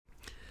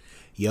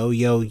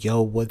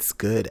Yo, what's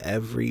good,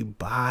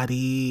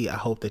 everybody? I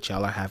hope that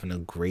y'all are having a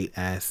great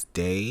ass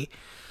day.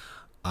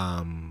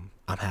 I'm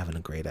having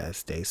a great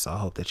ass day, so I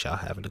hope that y'all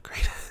having a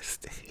great ass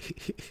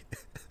day.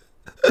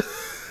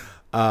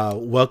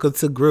 Welcome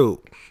to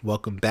group.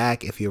 Welcome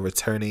back if you're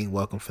returning.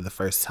 Welcome for the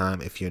first time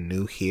if you're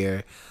new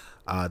here.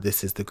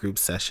 This is the Group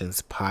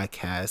Sessions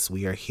podcast.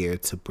 We are here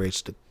to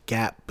bridge the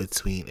gap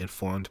between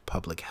informed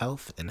public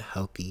health and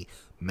healthy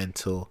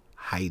mental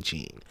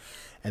hygiene.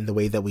 And the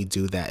way that we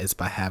do that is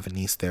by having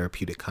these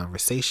therapeutic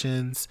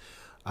conversations.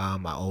 I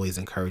always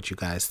encourage you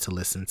guys to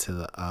listen to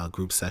the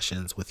group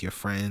sessions with your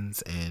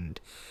friends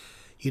and,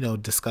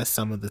 discuss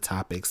some of the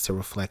topics to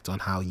reflect on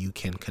how you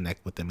can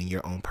connect with them in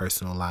your own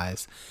personal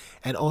lives.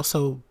 And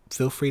also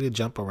feel free to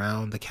jump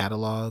around the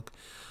catalog.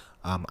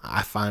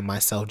 I find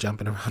myself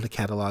jumping around the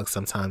catalog.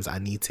 Sometimes I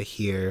need to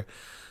hear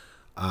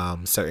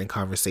certain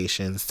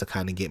conversations to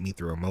kind of get me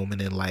through a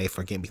moment in life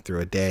or get me through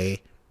a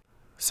day.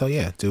 So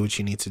yeah, do what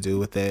you need to do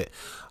with it.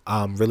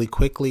 Really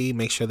quickly,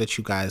 make sure that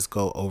you guys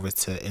go over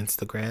to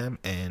Instagram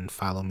and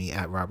follow me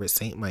at Robert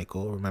St.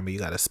 Michael. Remember, you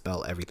got to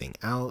spell everything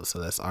out. So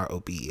that's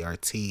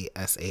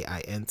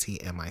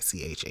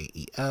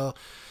RobertSaintMichael.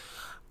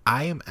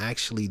 I am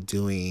actually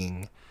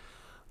doing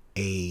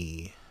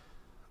a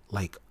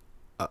like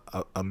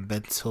a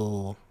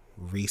mental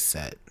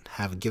reset,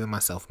 have given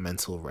myself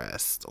mental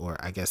rest, or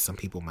I guess some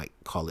people might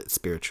call it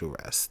spiritual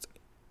rest.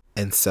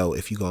 And so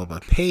if you go on my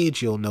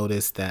page, you'll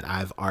notice that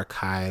I've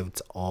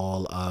archived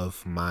all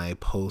of my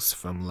posts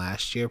from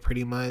last year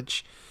pretty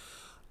much.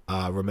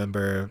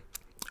 Remember,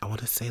 I want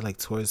to say like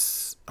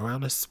towards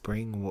around the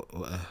spring,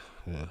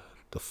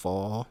 the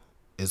fall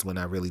is when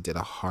I really did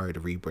a hard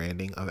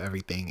rebranding of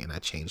everything and I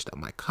changed up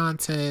my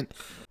content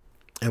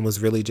and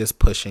was really just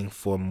pushing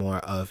for more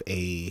of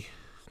a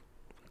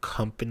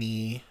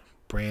company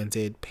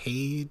branded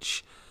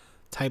page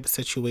type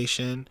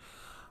situation.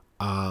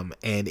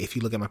 And if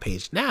you look at my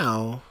page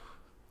now,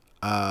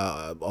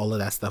 all of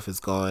that stuff is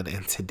gone.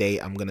 And today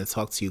I'm going to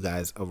talk to you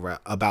guys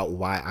about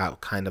why I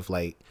kind of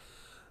like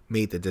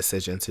made the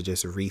decision to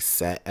just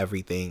reset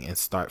everything and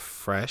start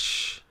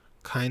fresh,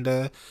 kind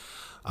of.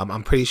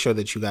 I'm pretty sure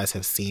that you guys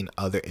have seen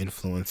other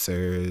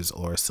influencers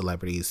or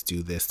celebrities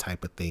do this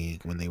type of thing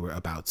when they were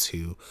about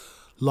to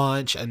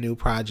launch a new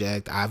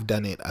project. I've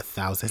done it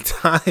 1,000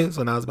 times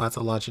when I was about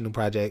to launch a new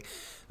project.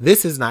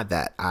 This is not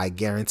that. I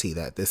guarantee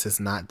that. This is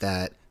not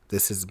that.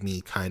 This is me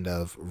kind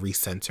of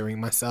recentering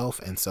myself.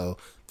 And so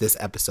this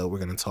episode, we're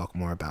going to talk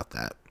more about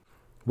that.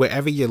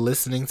 Wherever you're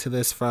listening to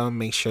this from,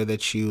 make sure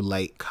that you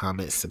like,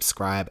 comment,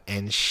 subscribe,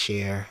 and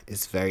share.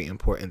 It's very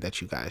important that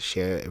you guys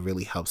share. It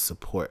really helps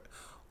support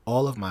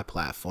all of my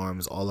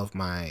platforms, all of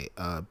my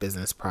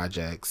business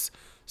projects.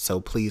 So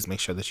please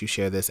make sure that you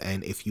share this.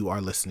 And if you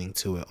are listening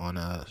to it on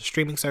a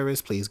streaming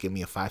service, please give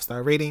me a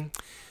 5-star rating.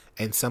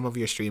 And some of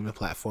your streaming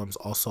platforms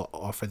also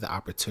offer the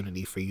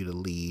opportunity for you to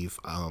leave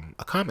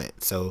a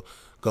comment. So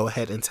go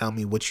ahead and tell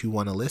me what you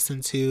want to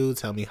listen to.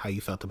 Tell me how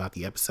you felt about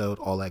the episode,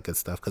 all that good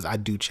stuff, because I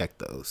do check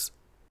those.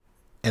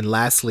 And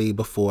lastly,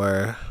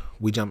 before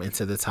we jump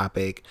into the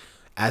topic,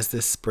 as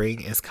this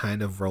spring is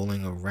kind of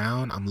rolling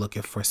around, I'm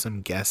looking for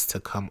some guests to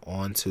come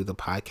on to the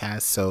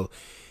podcast. So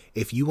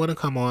if you want to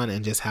come on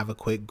and just have a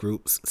quick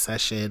group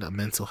session, a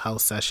mental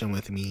health session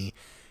with me,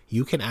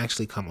 you can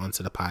actually come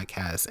onto the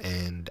podcast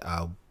and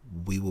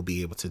we will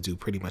be able to do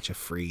pretty much a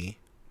free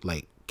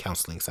like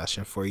counseling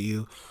session for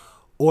you.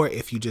 Or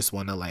if you just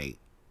want to like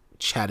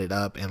chat it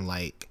up and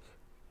like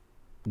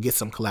get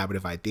some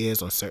collaborative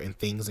ideas on certain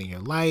things in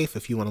your life,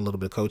 if you want a little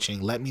bit of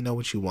coaching, let me know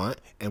what you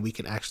want and we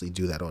can actually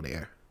do that on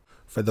air.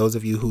 For those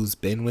of you who's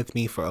been with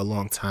me for a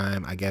long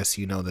time, I guess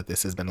you know that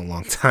this has been a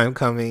long time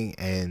coming,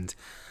 and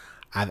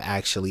I've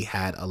actually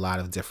had a lot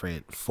of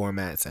different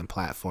formats and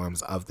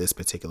platforms of this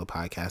particular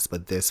podcast,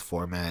 but this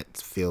format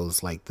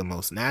feels like the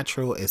most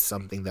natural. It's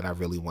something that I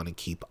really want to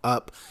keep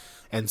up.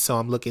 And so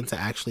I'm looking to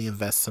actually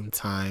invest some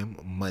time,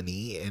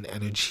 money, and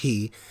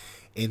energy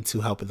into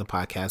helping the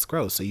podcast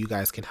grow. So you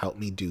guys can help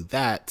me do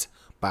that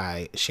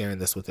by sharing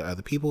this with the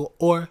other people,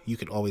 or you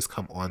can always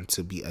come on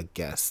to be a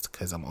guest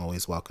because I'm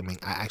always welcoming.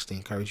 I actually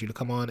encourage you to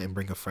come on and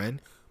bring a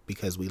friend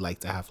because we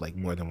like to have like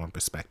more than one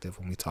perspective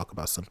when we talk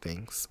about some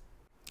things.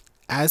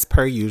 As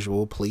per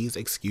usual, please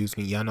excuse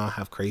me. Y'all know I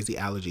have crazy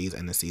allergies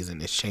and the season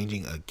is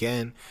changing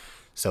again.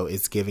 So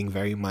it's giving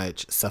very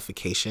much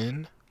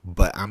suffocation,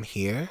 but I'm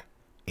here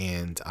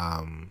and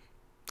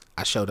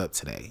I showed up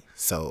today.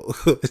 So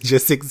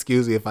just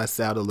excuse me if I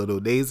sound a little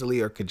nasally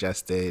or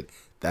congested.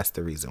 That's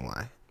the reason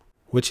why.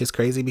 Which is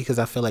crazy because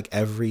I feel like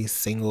every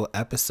single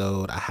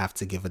episode I have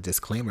to give a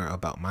disclaimer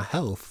about my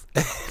health.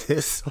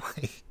 It's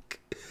like,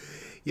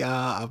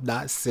 yeah, I'm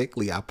not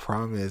sickly, I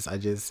promise. I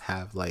just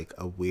have like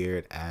a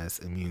weird ass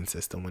immune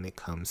system when it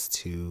comes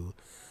to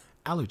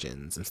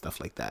allergens and stuff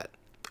like that.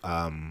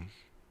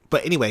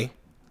 But anyway,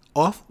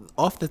 off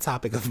the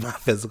topic of my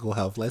physical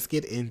health, let's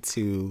get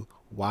into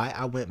why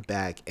I went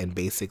back and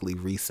basically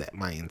reset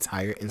my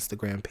entire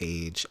Instagram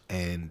page.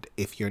 And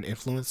if you're an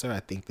influencer,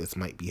 I think this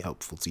might be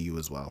helpful to you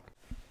as well.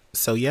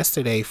 So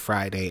yesterday,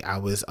 Friday, I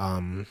was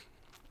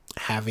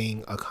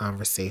having a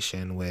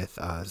conversation with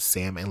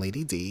Sam and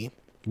Lady D,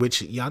 which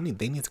they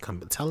need to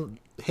come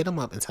hit them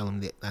up and tell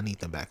them that I need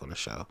them back on the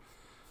show.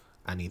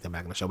 I need them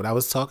back on the show. But I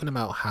was talking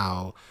about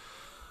how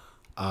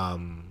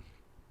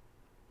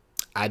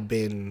I'd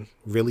been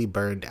really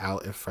burned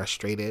out and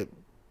frustrated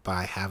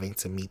by having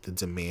to meet the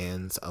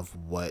demands of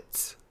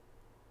what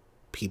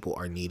people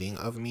are needing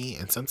of me,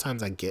 and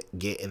sometimes I get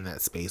in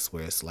that space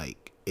where it's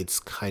like it's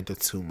kind of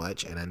too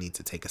much and I need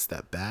to take a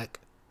step back.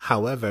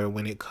 However,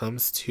 when it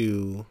comes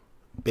to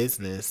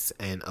business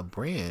and a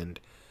brand,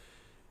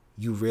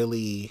 you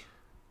really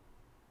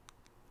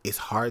it's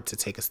hard to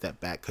take a step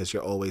back because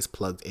you're always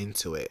plugged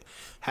into it.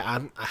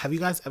 Have you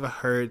guys ever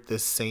heard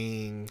this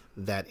saying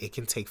that it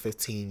can take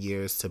 15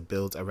 years to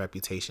build a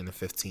reputation and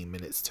 15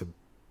 minutes to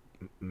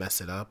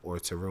mess it up or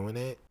to ruin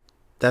it?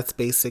 That's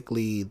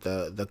basically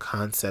the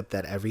concept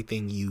that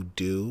everything you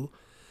do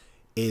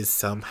is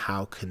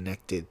somehow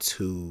connected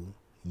to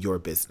your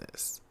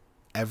business.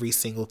 Every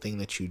single thing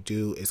that you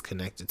do is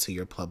connected to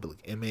your public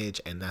image,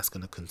 and that's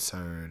going to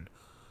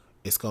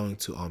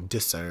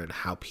discern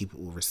how people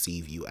will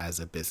receive you as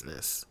a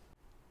business.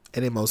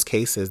 And in most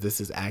cases, this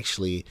is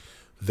actually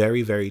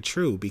very, very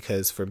true,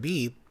 because for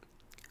me,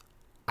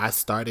 I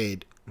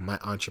started my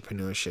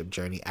entrepreneurship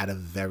journey at a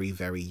very,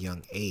 very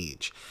young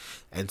age.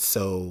 And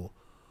so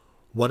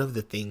one of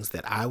the things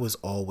that I was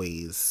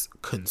always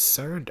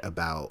concerned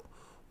about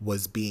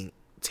was being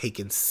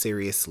taken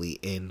seriously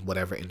in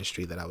whatever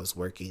industry that I was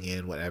working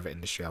in, whatever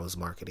industry I was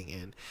marketing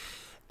in.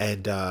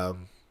 And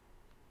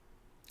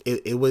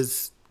it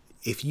was,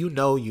 if you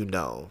know, you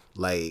know.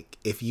 Like,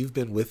 if you've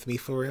been with me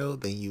for real,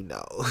 then you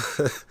know.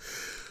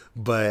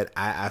 But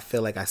I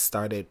feel like I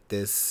started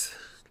this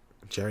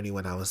journey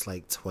when I was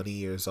like 20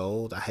 years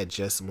old. I had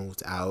just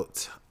moved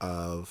out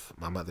of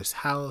my mother's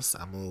house.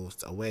 I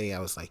moved away. I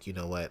was like, you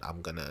know what?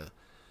 I'm going to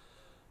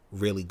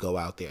really go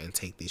out there and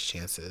take these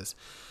chances.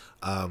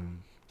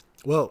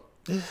 Well,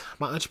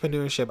 my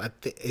entrepreneurship,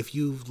 if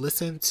you've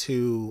listened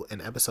to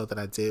an episode that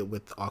I did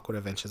with Awkward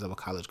Adventures of a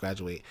College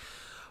Graduate,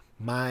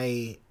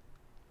 my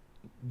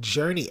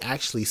journey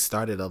actually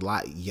started a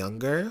lot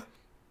younger.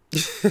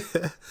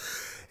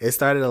 It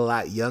started a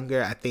lot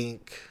younger. I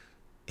think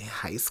in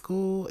high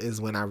school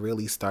is when I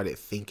really started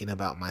thinking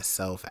about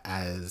myself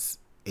as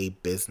a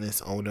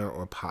business owner,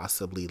 or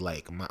possibly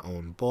like my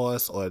own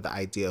boss, or the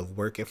idea of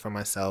working for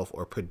myself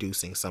or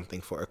producing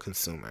something for a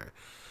consumer.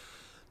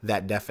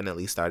 That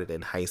definitely started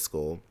in high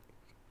school.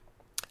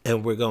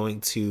 And we're going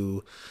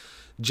to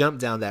jump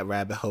down that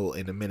rabbit hole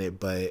in a minute,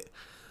 but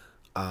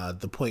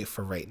the point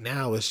for right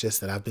now is just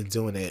that I've been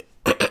doing it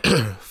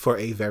for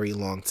a very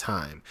long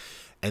time.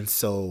 And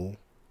so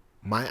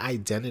my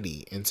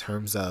identity in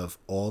terms of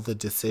all the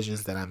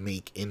decisions that I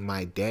make in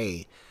my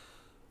day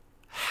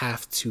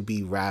have to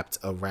be wrapped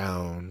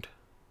around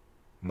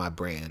my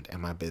brand and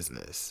my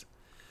business.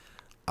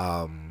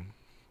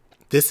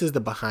 This is the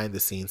behind the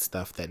scenes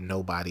stuff that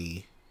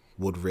nobody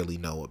would really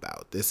know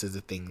about. This is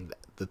the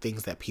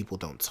things that people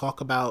don't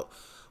talk about,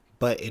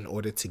 but in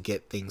order to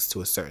get things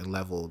to a certain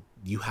level,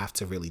 you have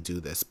to really do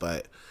this.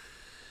 But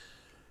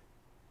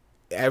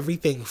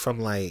everything from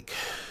like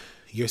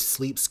your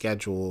sleep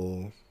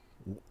schedule,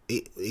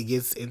 it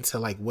gets into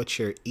like what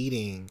you're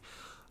eating,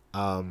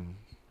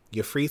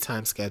 your free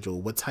time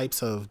schedule, what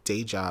types of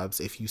day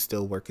jobs, if you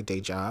still work a day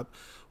job,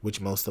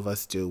 which most of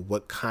us do,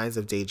 what kinds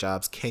of day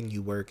jobs can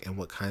you work and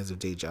what kinds of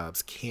day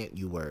jobs can't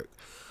you work.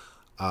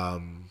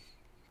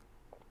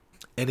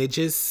 And it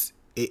just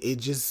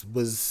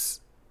was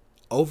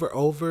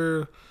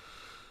over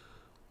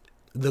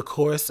the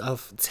course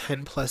of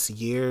 10 plus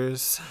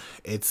years.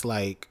 It's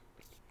like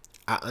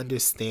I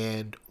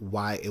understand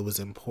why it was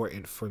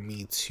important for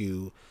me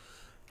to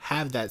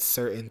have that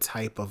certain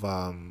type of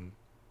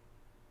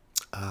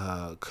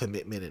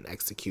commitment and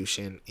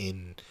execution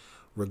in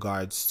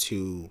regards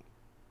to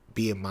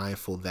being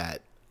mindful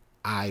that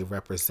I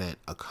represent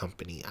a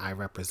company, I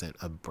represent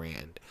a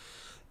brand.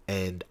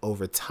 And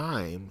over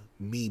time,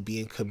 me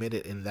being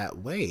committed in that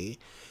way,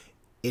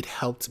 it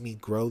helped me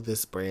grow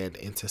this brand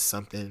into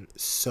something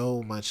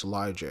so much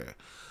larger,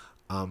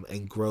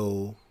 and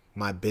grow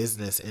my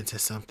business into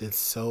something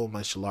so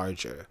much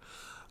larger,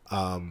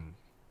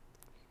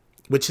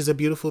 which is a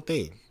beautiful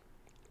thing.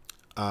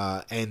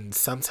 And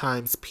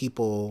sometimes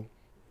people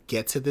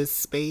get to this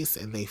space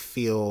and they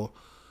feel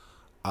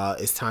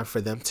it's time for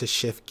them to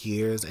shift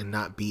gears and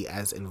not be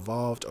as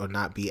involved or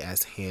not be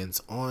as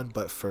hands-on.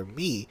 But for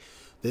me,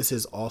 this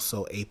is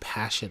also a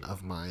passion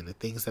of mine. The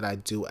things that I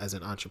do as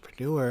an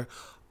entrepreneur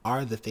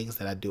are the things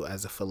that I do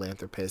as a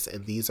philanthropist,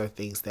 and these are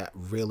things that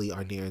really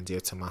are near and dear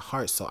to my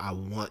heart. So I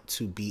want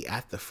to be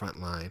at the front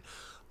line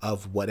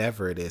of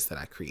whatever it is that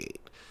I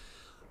create,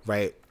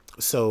 right?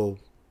 So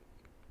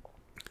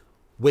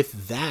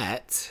with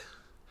that,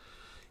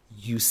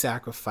 you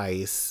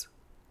sacrifice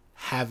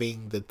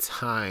having the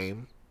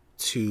time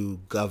to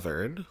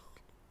govern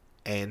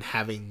and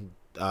having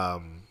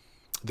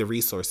the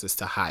resources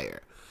to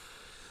hire.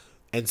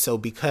 And so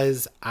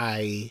because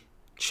I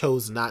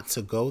chose not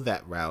to go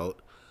that route,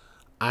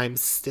 I'm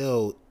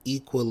still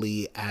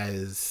equally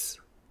as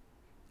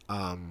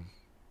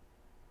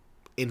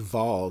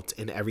involved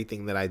in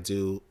everything that I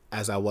do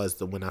as I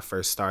was when I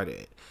first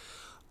started.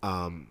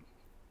 Y'all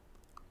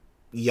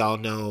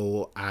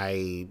know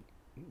I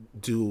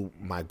do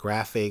my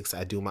graphics,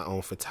 I do my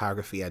own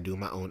photography, I do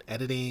my own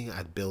editing,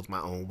 I build my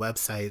own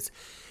websites.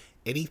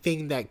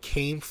 Anything that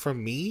came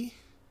from me,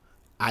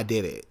 I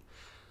did it.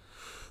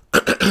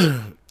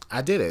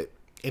 I did it.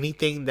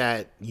 Anything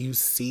that you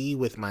see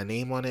with my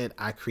name on it,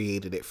 I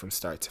created it from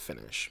start to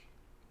finish.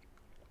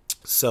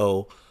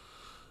 So,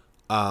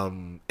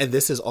 and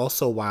this is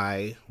also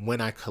why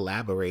when I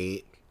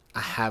collaborate,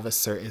 I have a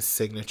certain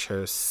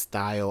signature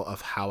style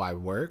of how I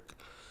work,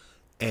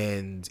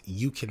 and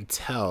you can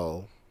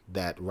tell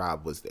that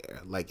Rob was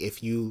there. Like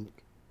if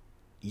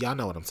y'all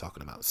know what I'm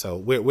talking about. So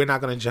we're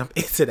not gonna jump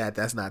into that.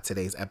 That's not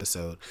today's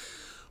episode.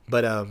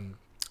 But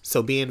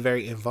so being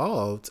very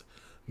involved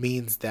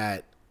means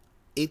that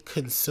it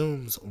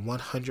consumes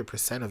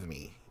 100% of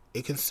me.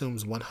 It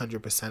consumes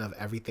 100% of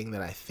everything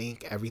that I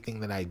think,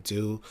 everything that I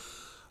do.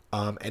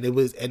 And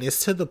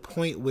it's to the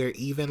point where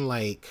even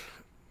like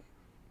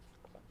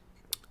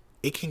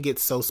it can get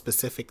so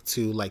specific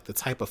to like the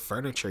type of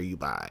furniture you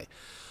buy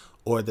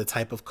or the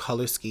type of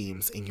color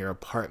schemes in your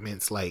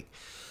apartments. Like,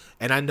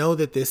 and I know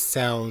that this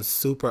sounds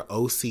super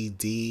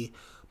OCD,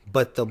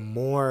 but the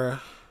more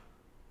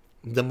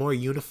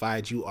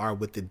unified you are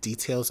with the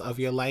details of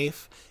your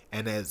life,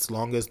 and as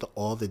long as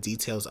all the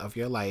details of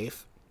your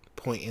life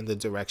point in the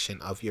direction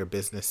of your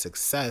business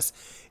success,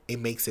 it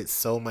makes it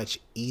so much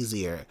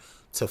easier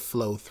to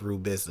flow through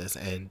business.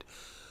 And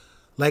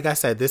like I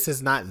said, this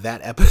is not that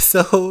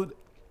episode,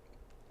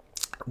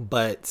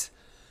 but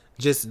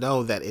just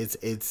know that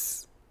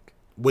it's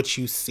what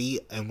you see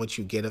and what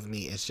you get of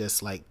me is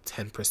just like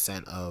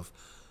 10% of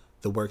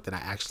the work that I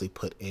actually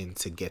put in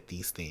to get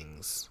these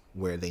things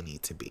where they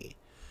need to be.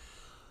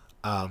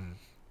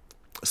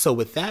 So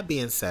with that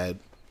being said,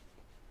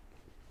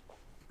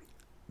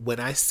 when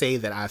I say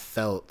that I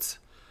felt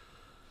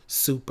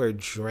super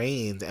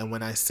drained, and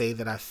when I say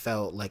that I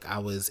felt like I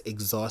was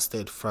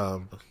exhausted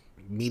from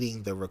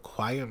meeting the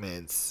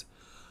requirements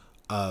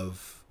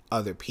of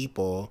other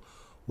people,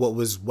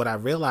 what I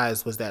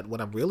realized was that what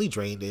I'm really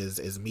drained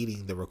is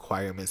meeting the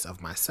requirements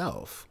of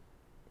myself.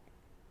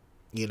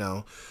 You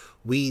know,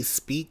 we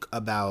speak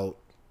about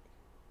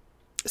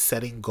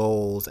setting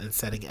goals and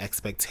setting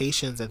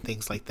expectations and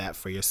things like that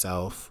for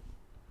yourself,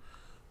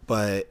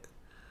 but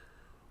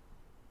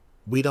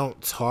we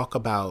don't talk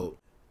about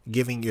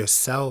giving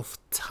yourself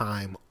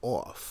time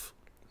off.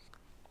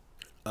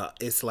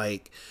 It's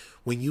like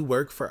when you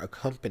work for a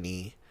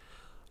company,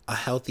 a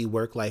healthy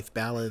work-life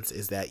balance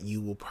is that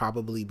you will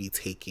probably be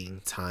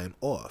taking time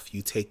off.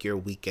 You take your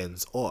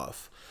weekends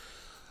off.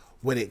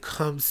 When it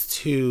comes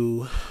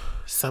to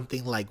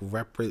something like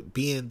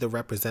being the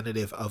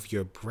representative of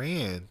your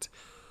brand,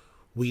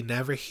 we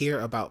never hear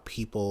about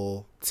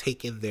people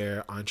taking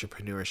their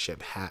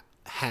entrepreneurship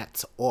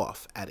hats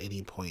off at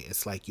any point.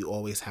 It's like you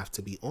always have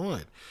to be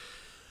on.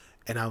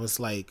 And I was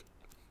like,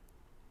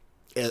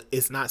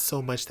 it's not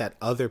so much that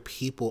other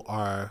people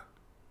are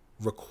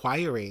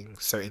requiring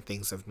certain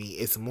things of me.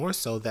 It's more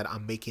so that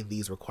I'm making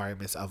these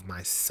requirements of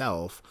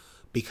myself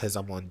because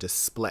I'm on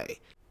display.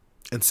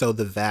 And so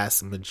the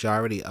vast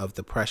majority of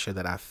the pressure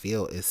that I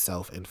feel is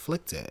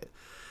self-inflicted.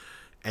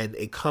 And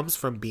it comes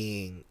from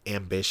being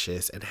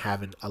ambitious and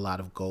having a lot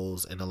of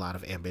goals and a lot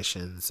of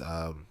ambitions,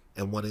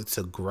 and wanting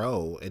to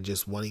grow and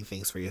just wanting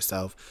things for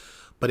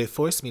yourself. But it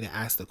forced me to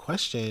ask the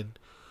question,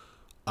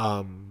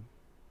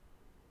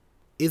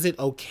 is it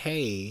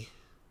okay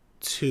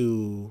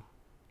to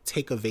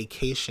take a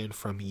vacation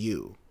from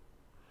you?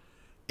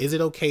 Is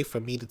it okay for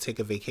me to take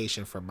a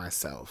vacation from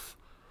myself?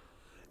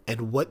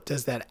 And what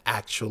does that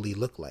actually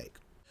look like?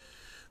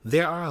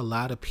 There are a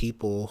lot of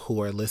people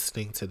who are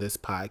listening to this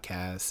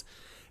podcast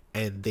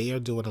and they are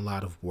doing a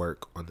lot of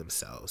work on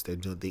themselves.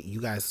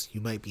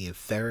 You might be in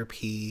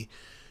therapy.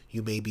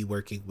 You may be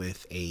working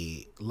with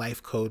a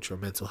life coach or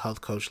mental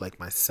health coach like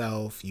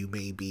myself. You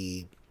may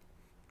be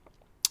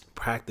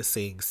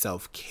practicing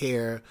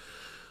self-care.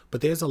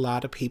 But there's a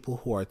lot of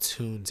people who are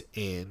tuned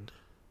in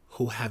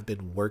who have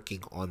been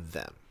working on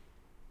them.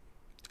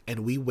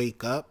 And we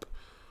wake up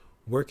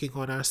working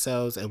on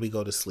ourselves and we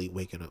go to sleep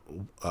working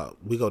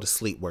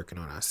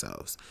on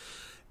ourselves.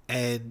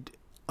 And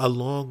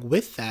along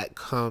with that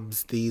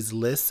comes these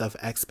lists of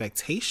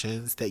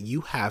expectations that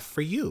you have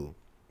for you.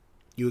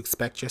 You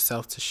expect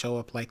yourself to show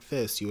up like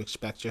this. You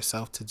expect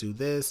yourself to do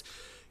this.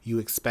 You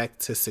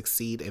expect to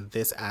succeed in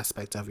this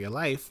aspect of your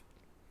life.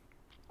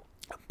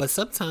 But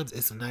sometimes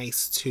it's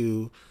nice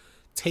to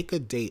take a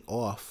day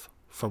off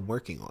from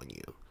working on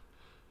you.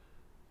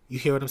 You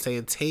hear what I'm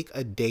saying? Take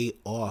a day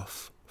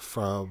off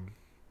from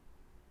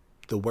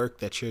the work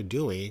that you're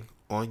doing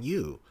on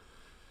you.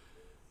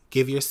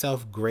 Give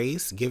yourself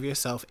grace. Give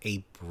yourself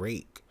a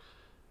break.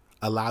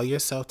 Allow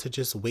yourself to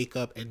just wake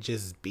up and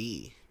just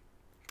be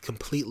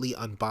completely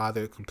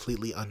unbothered,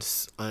 completely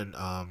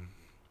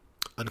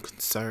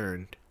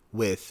unconcerned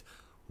with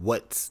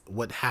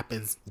what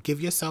happens. Give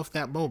yourself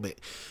that moment.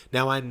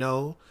 Now I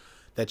know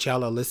that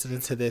y'all are listening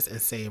to this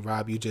and saying,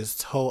 Rob, you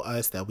just told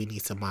us that we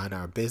need to mind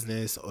our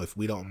business, or if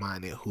we don't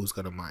mind it, who's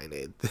going to mind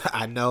it?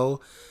 I know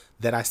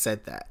that I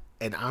said that.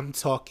 And I'm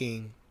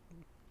talking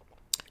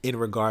in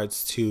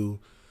regards to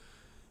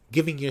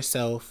giving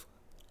yourself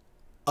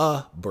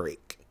a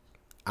break.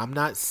 I'm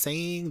not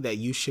saying that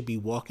you should be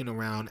walking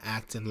around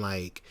acting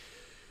like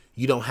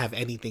you don't have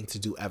anything to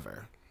do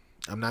ever.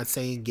 I'm not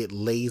saying get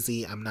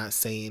lazy. I'm not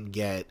saying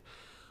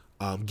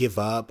give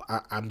up.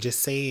 I'm just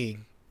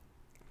saying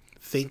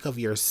think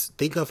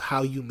of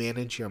how you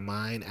manage your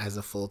mind as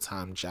a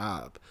full-time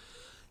job.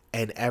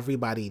 And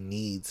everybody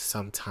needs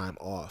some time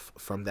off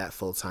from that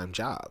full-time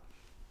job.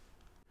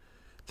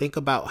 Think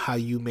about how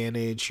you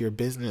manage your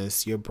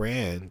business, your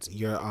brand,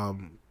 your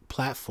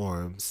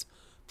platforms.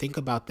 Think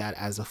about that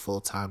as a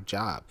full-time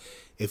job.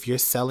 If you're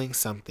selling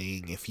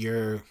something, if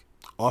you're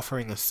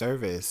offering a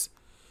service,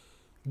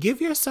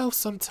 give yourself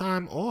some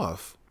time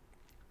off.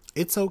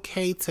 It's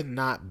okay to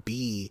not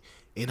be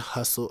in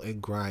hustle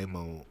and grind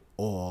mode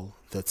all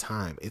the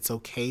time. It's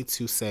okay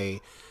to say,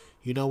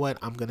 you know what,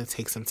 I'm going to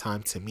take some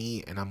time to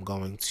me and I'm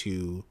going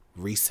to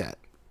reset.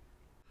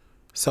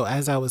 So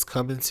as I was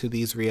coming to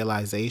these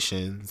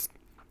realizations,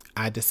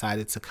 I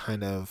decided to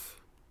kind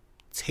of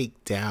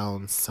take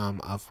down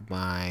some of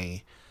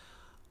my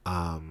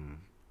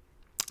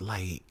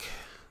like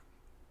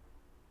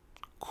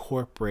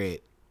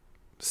corporate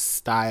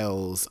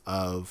styles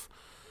of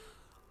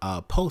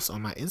posts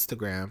on my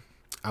Instagram.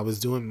 I was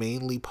doing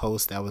mainly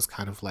posts that was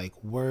kind of like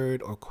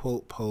word or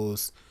quote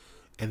posts,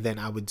 and then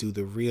I would do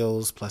the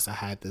reels, plus I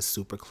had this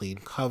super clean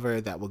cover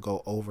that would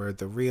go over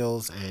the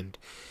reels, and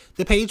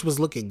the page was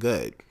looking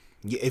good.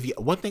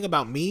 One thing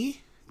about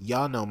me,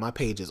 y'all know my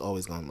page is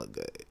always gonna look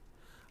good.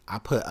 I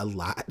put a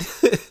lot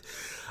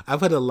I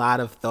put a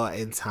lot of thought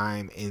and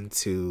time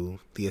into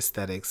the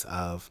aesthetics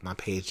of my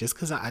page, just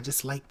because I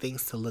just like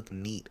things to look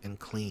neat and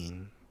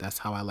clean. That's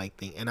how I like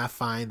things, and I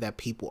find that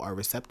people are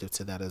receptive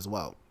to that as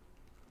well.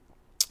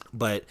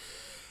 But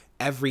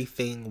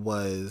everything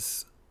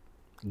was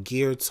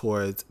geared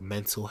towards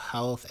mental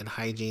health and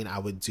hygiene. I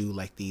would do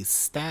like these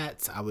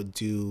stats. I would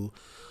do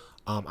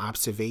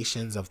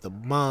observations of the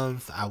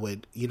month. I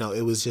would,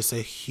 it was just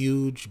a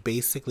huge,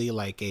 basically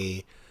like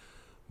a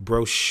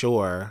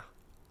brochure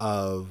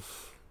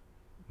of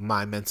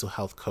my mental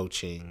health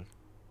coaching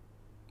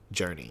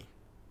journey.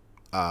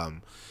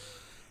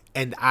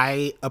 And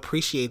I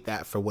appreciate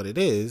that for what it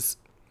is.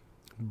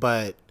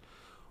 But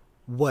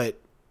what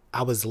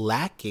I was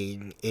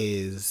lacking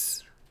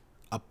is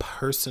a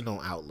personal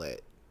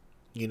outlet.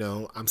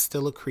 I'm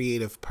still a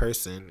creative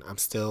person. I'm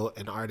still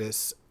an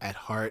artist at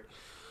heart.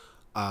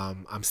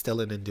 I'm still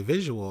an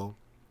individual,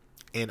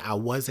 and I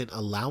wasn't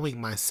allowing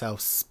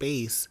myself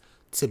space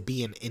to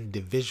be an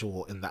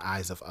individual in the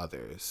eyes of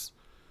others.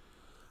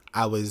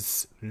 I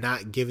was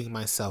not giving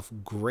myself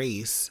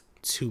grace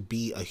to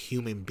be a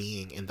human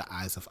being in the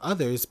eyes of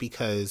others,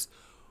 because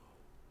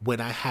when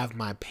I have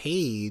my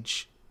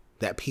page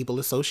that people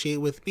associate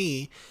with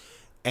me,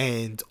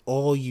 and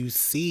all you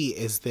see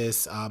is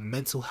this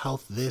mental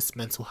health this,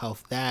 mental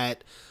health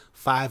that,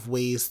 5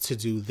 ways to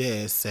do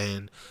this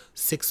and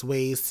 6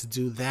 ways to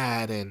do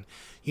that, and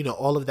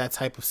all of that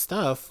type of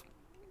stuff,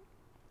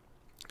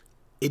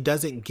 it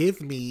doesn't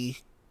give me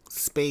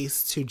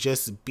space to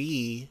just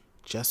be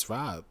just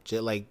Rob,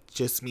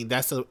 just me.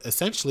 That's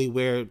essentially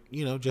where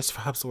Just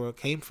Rob's World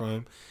came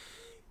from.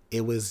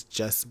 It was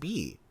just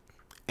me.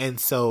 And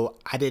so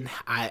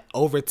I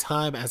over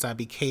time, as I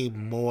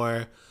became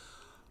more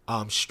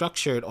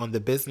structured on the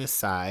business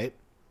side,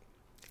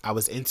 I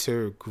was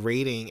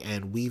integrating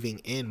and weaving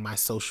in my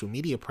social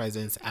media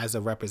presence as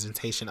a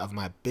representation of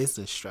my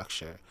business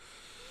structure.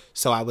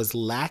 So I was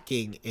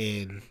lacking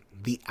in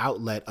the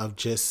outlet of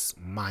just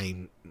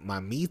my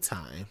me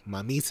time,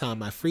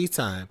 my free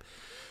time.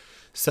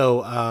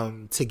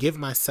 So to give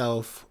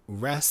myself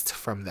rest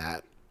from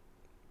that,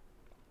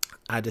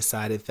 I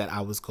decided that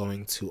I was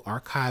going to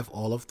archive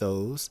all of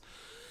those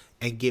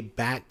and get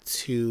back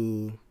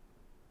to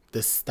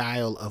the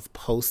style of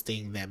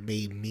posting that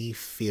made me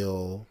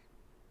feel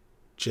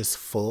just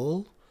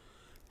full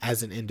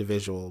as an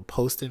individual,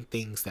 posting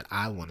things that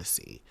I want to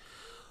see,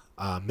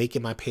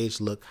 making my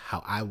page look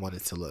how I want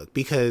it to look.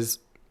 Because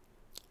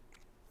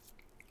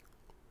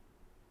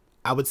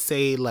I would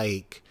say,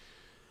 like,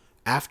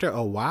 after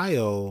a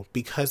while,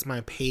 because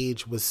my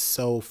page was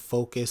so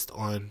focused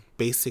on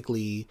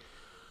basically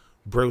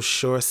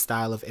brochure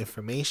style of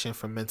information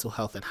for mental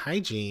health and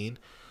hygiene,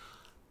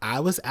 I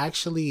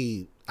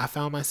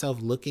found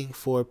myself looking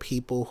for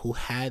people who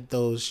had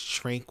those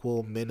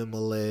tranquil,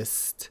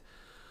 minimalist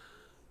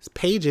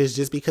pages,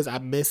 just because I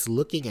miss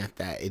looking at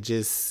that. It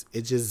just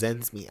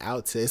zens me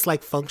out. It's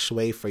like feng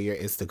shui for your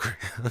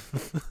Instagram.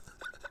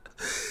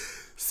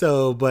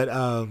 So, but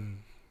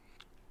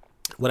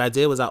what I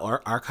did was I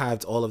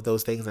archived all of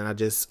those things, and I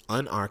just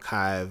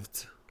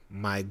unarchived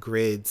my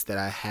grids that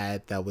I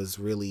had that was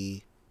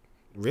really,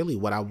 really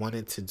what I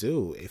wanted to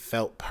do. It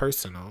felt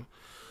personal.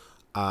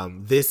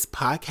 This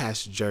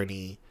podcast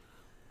journey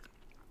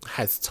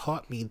has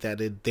taught me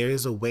that there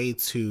is a way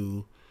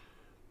to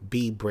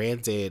be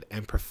branded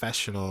and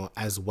professional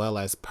as well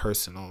as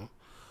personal.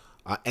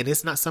 And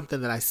it's not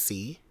something that I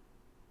see.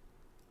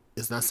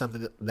 It's not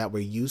something that we're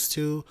used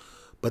to,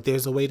 but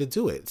there's a way to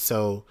do it.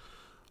 So,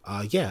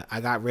 yeah,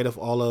 I got rid of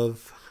all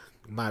of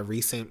my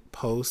recent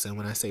posts. And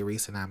when I say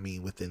recent, I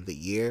mean within the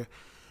year.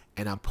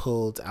 And I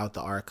pulled out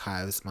the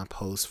archives, my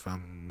posts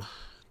from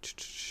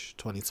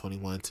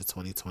 2021 to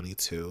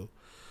 2022.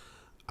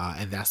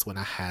 And that's when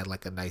I had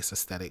like a nice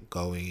aesthetic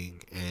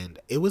going. And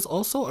it was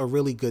also a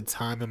really good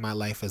time in my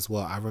life as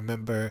well. I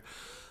remember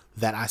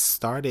that I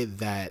started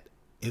that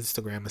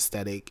Instagram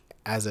aesthetic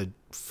as a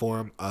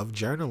form of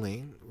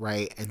journaling,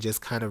 right? And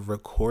just kind of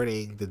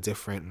recording the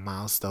different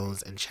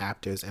milestones and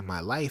chapters in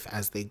my life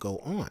as they go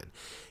on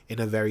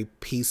in a very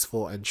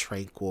peaceful and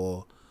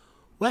tranquil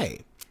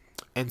way.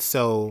 And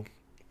so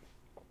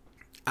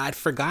I'd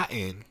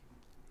forgotten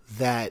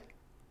that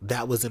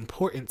that was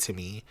important to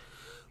me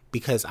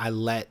because I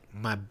let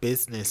my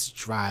business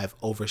drive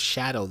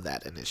overshadow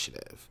that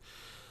initiative.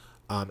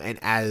 And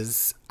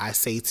as I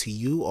say to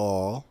you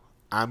all,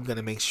 I'm going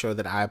to make sure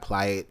that I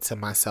apply it to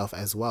myself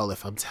as well.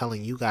 If I'm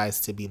telling you guys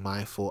to be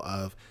mindful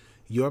of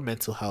your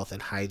mental health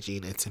and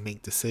hygiene and to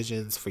make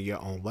decisions for your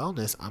own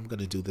wellness, I'm going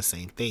to do the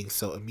same thing.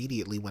 So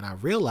immediately when I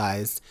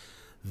realized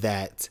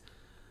that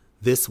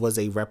this was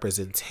a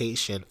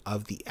representation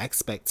of the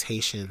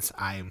expectations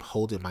I am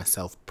holding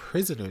myself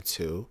prisoner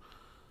to,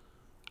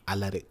 I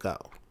let it go.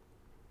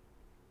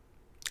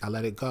 I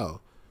let it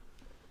go.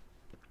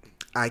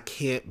 I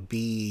can't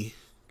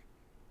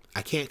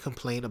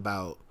complain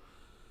about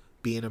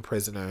being a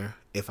prisoner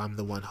if I'm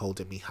the one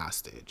holding me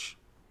hostage.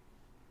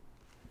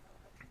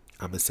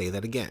 I'm going to say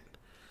that again.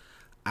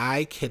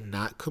 I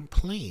cannot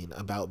complain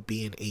about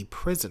being a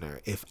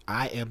prisoner if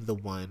I am the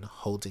one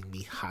holding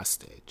me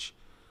hostage.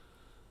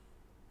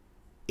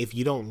 If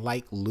you don't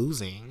like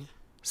losing,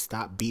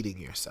 stop beating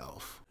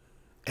yourself.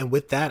 And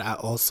with that, I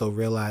also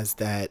realized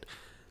that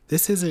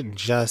this isn't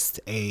just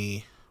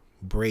a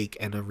break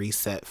and a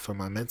reset for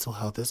my mental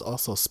health. It's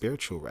also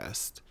spiritual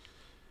rest,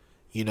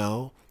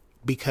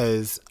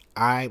 because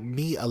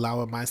me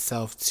allowing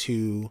myself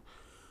to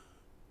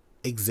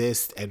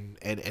exist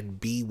and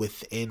be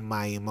within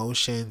my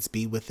emotions,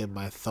 be within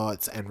my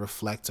thoughts and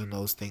reflect on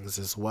those things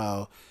as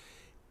well.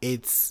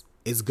 It's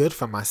good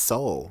for my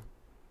soul.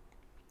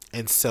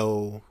 And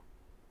so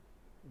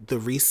the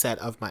reset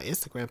of my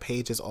Instagram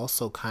page is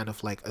also kind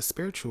of like a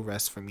spiritual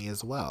rest for me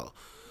as well,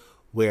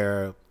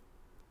 where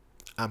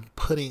I'm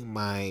putting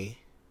my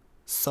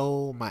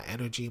soul, my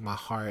energy, my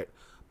heart,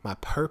 my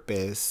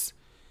purpose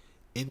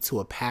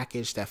into a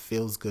package that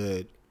feels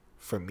good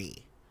for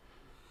me.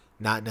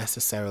 Not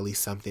necessarily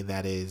something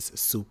that is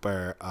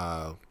super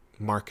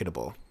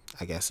marketable,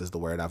 I guess is the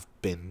word I've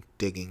been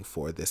digging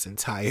for this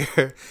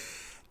entire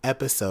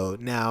episode.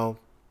 Now,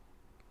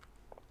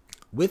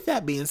 with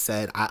that being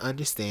said, I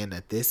understand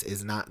that this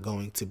is not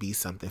going to be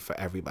something for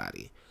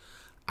everybody.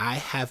 I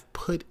have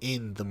put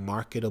in the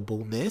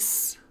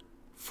marketableness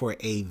for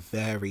a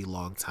very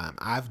long time.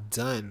 I've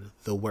done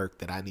the work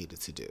that I needed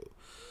to do.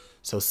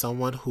 So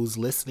someone who's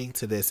listening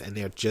to this and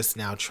they're just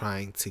now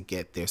trying to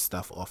get their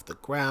stuff off the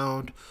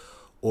ground,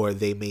 or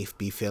they may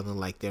be feeling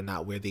like they're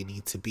not where they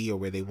need to be or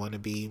where they want to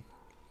be,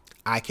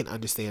 I can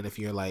understand if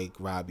you're like,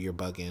 Rob, you're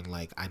bugging,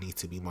 like I need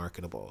to be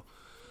marketable.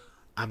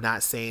 I'm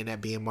not saying that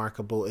being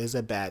marketable is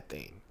a bad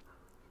thing,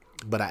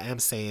 but I am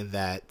saying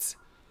that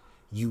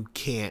you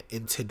can't,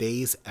 in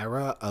today's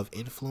era of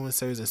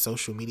influencers and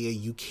social media,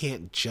 you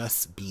can't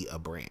just be a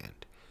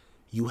brand.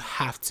 You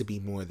have to be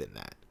more than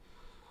that.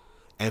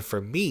 And for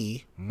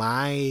me,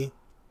 my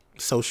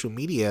social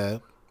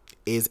media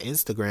is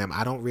Instagram.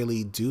 I don't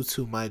really do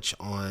too much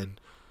I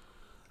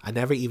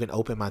never even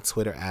open my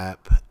Twitter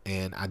app,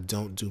 and I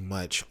don't do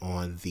much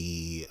on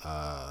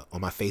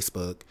my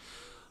Facebook.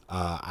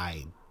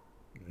 I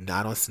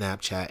not on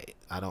Snapchat.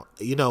 I don't,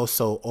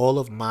 so all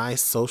of my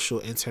social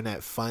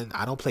internet fun,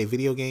 I don't play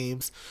video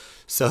games.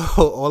 So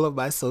all of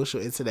my social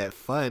internet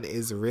fun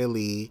is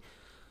really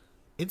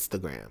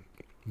Instagram.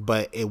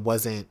 But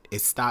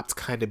it stopped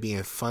kind of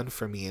being fun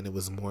for me, and it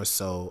was more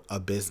so a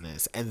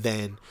business. And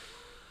then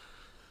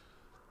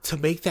to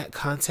make that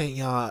content,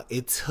 y'all,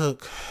 it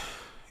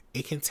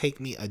can take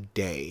me a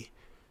day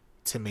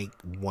to make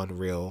one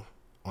reel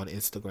on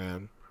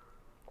Instagram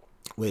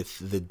with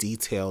the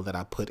detail that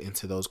I put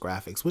into those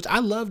graphics, which I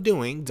love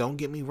doing, don't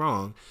get me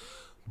wrong,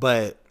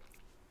 but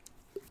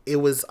it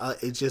was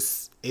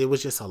just a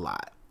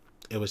lot.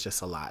 It was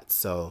just a lot.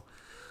 So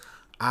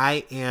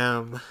I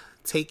am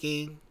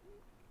taking,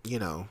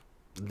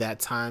 that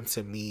time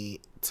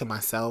to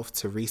myself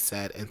to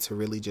reset and to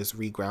really just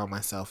reground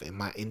myself in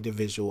my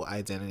individual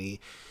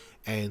identity.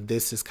 And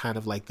this is kind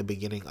of like the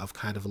beginning of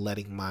kind of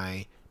letting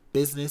my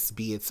business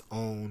be its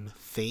own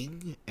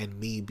thing and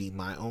me be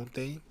my own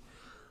thing.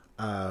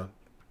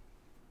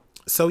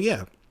 So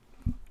yeah,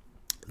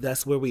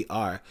 that's where we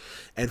are.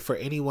 And for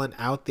anyone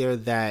out there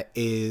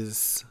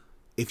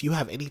if you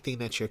have anything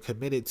that you're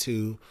committed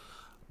to,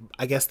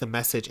 I guess the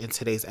message in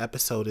today's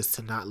episode is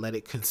to not let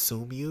it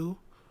consume you.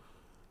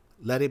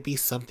 Let it be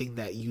something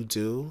that you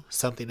do,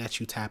 something that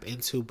you tap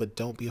into, but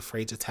don't be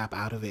afraid to tap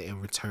out of it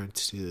and return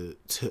to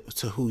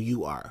who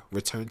you are.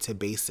 Return to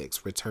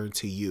basics, return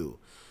to you.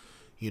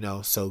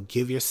 So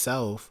give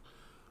yourself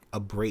a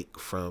break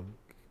from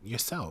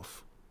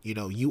yourself.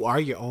 You are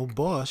your own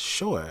boss,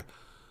 sure,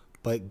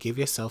 but give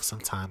yourself some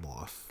time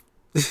off.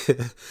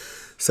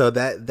 So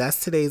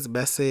that's today's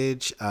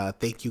message.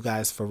 Thank you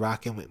guys for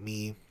rocking with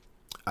me.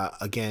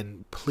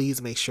 Again,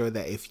 please make sure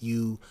that if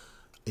you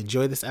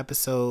enjoy this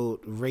episode,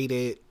 rate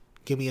it,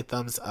 give me a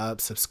thumbs up,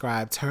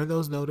 subscribe, turn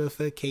those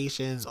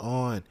notifications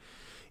on.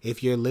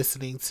 If you're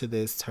listening to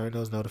this, turn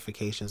those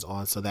notifications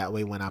on so that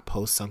way when I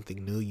post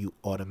something new, you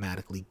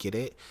automatically get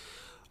it.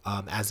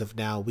 As of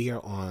now, we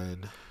are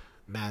on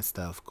mad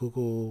stuff: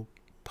 Google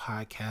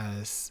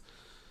Podcasts,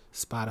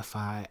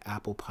 Spotify,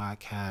 Apple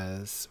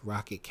Podcasts,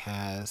 Rocket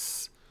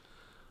Cast.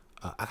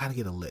 I gotta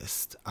get a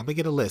list. I'm gonna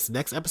get a list.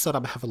 Next episode,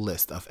 I'm gonna have a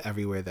list of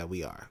everywhere that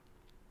we are.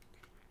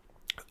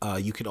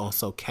 You can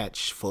also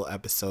catch full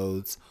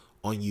episodes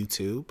on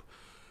YouTube.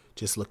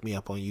 Just look me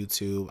up on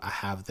YouTube. I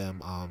have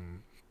them.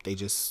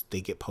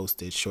 They get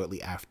posted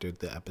shortly after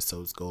the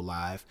episodes go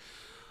live.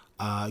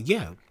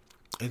 Yeah.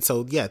 And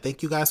so, yeah,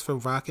 thank you guys for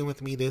rocking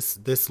with me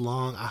this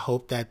long. I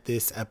hope that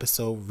this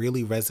episode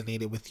really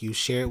resonated with you.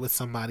 Share it with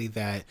somebody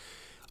that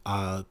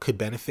could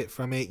benefit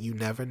from it. You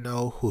never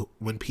know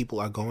when people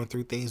are going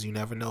through things, you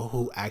never know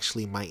who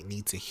actually might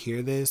need to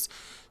hear this.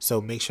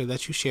 So make sure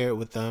that you share it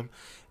with them.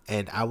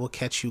 And I will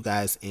catch you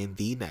guys in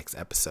the next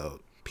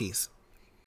episode. Peace.